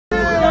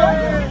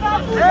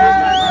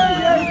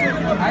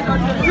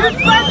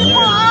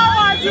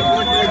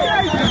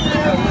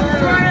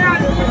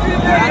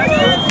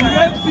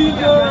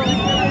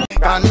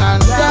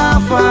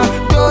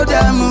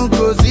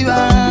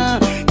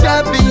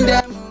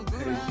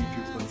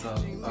What's up?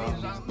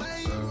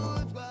 So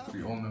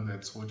we all know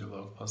that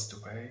SOULJAHLOVE passed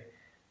away,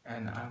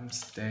 and I'm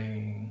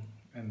staying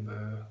in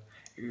the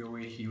area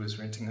where he was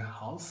renting a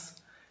house,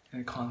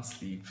 and I can't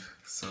sleep,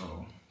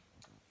 so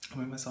I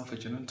made myself a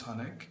gin and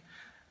tonic,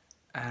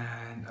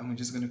 and I'm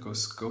just gonna go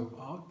scope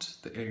out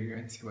the area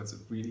and see what's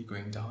really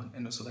going down,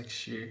 and also like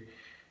share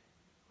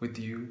with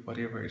you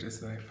whatever it is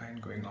that I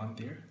find going on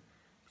there,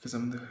 because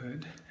I'm in the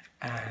hood,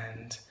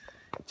 and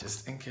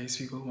just in case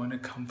people want to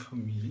come for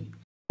me,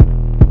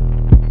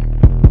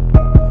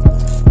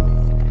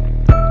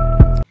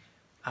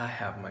 I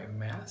have my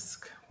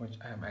mask, which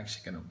I'm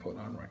actually gonna put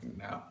on right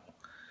now,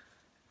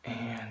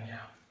 and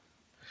yeah,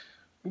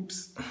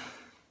 oops,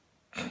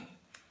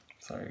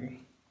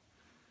 sorry,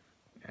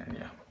 and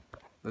yeah,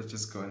 let's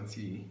just go and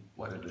see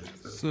what it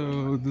is.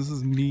 So this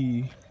is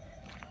me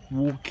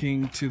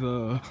walking to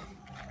the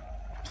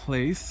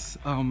place.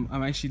 I'm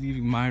actually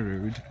leaving my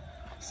road,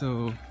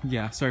 so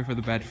yeah, sorry for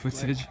the bad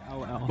footage,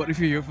 but if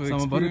you're here for the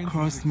experience, I'm about to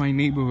cross my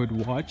neighborhood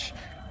watch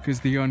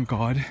because they're on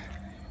guard.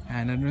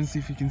 And I don't know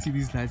if you can see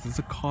these lights. There's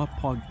a car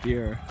park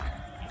there.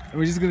 And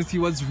we're just gonna see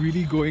what's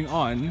really going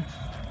on.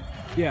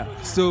 Yeah,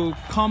 so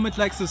comment,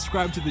 like,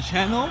 subscribe to the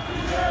channel.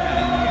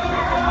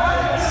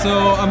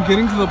 So I'm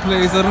getting to the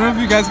place. I don't know if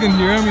you guys can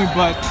hear me,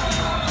 but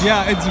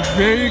yeah, it's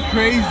very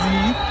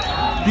crazy.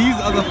 These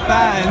are the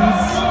fans.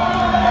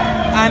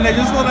 And I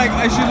just felt like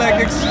I should like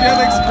share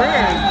the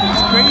experience.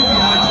 It's crazy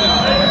actually.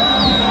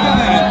 Look at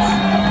that.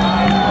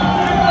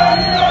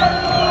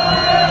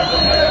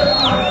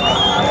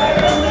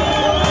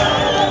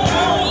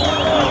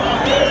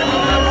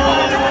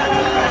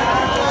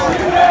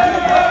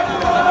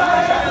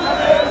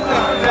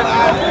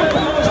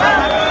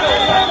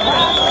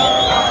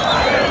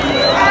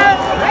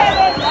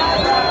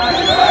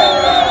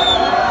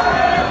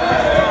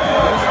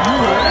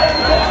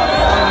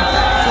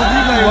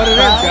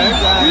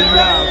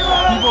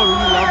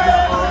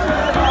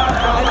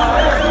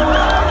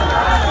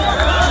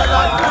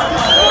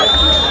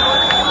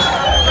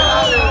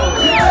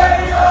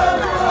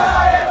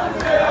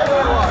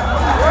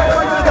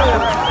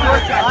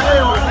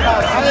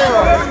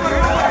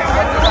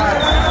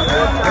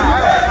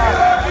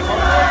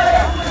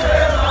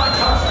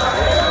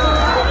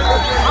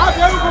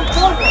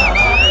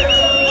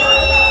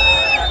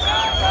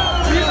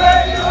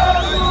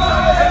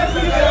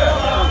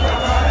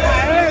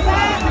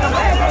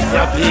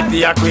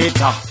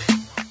 Yakwita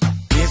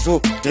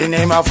Isu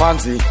tene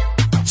mafanzi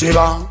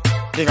Chiba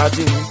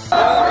Nigati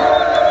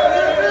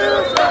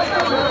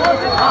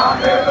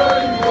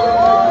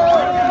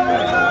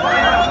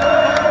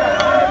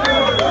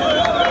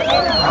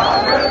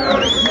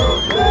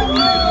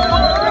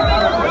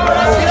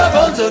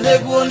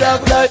Negunda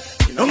kudai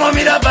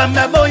Nomomira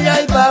bamba bonya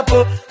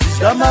ipapo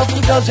Shama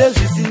futa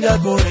jesu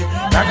singapore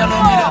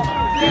Nakanomira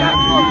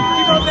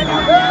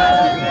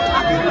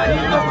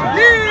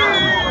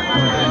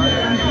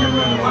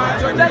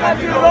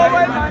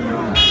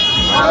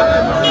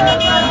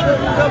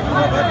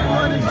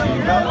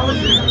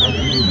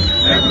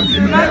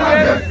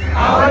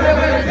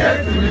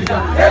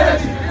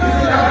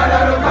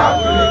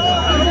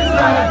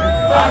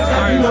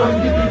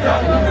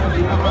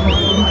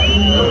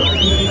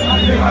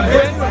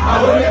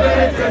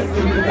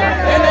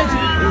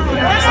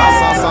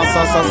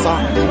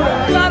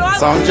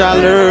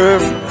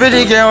SOULJAHLOVE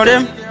pretty girl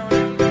them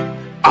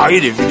I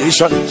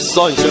definition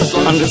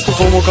SOULJAHLOVE and this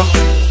kufomoka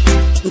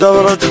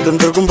Ndavara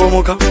titember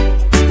kumbomoka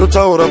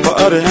Tutaura pa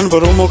are hen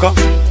baromoka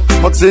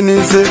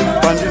Maxinize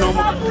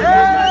bandinomoka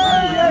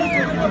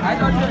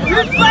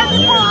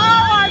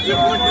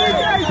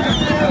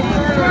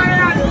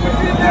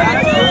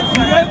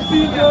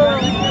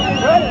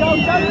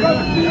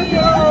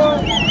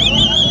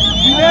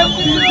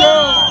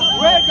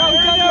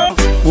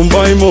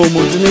Mumbai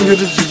momo tinenge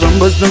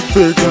tichiramba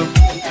tinakupfeka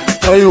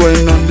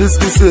aiwaina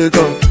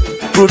ndisikuseka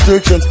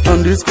protection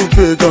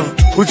handisikupfeka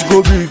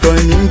uchigobika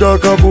ini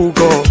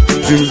ndakabuka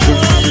zvinhu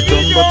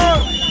zvezvitamba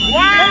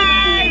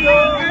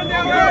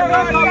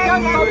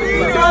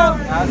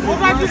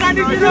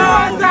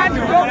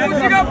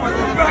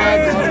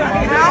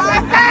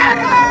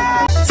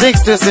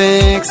Six to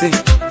six,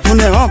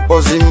 mune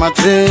hopo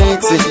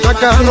zvimatriksi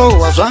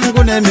takalowa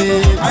zvangu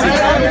nemitsi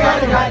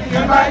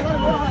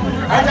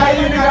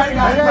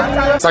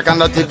saka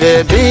ndati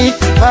baby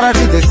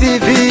paratidze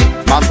CV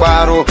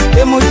makwaro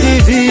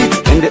emutv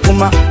ende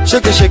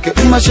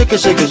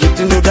umashekesheke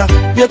zvitinoda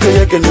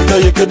yeke ndoda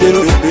yeke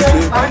dero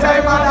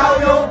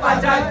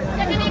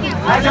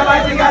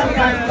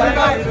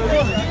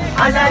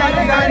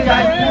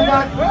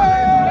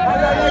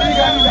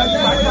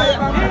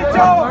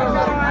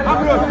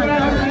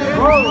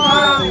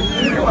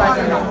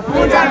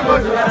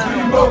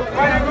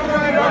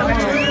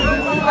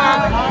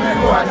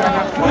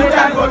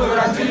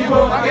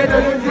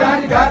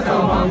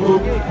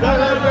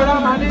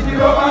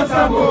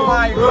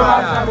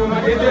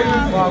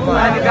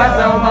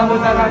Gaza,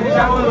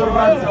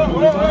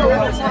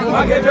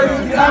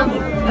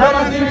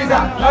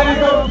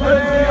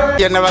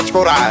 Yena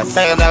vachikora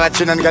saenda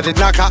vachina ndikati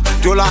naka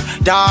dola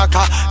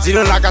daka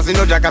zinonaka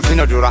zinodhaka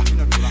zinodhura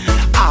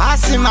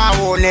asi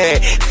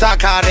maone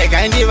saka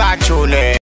regai ndivachune.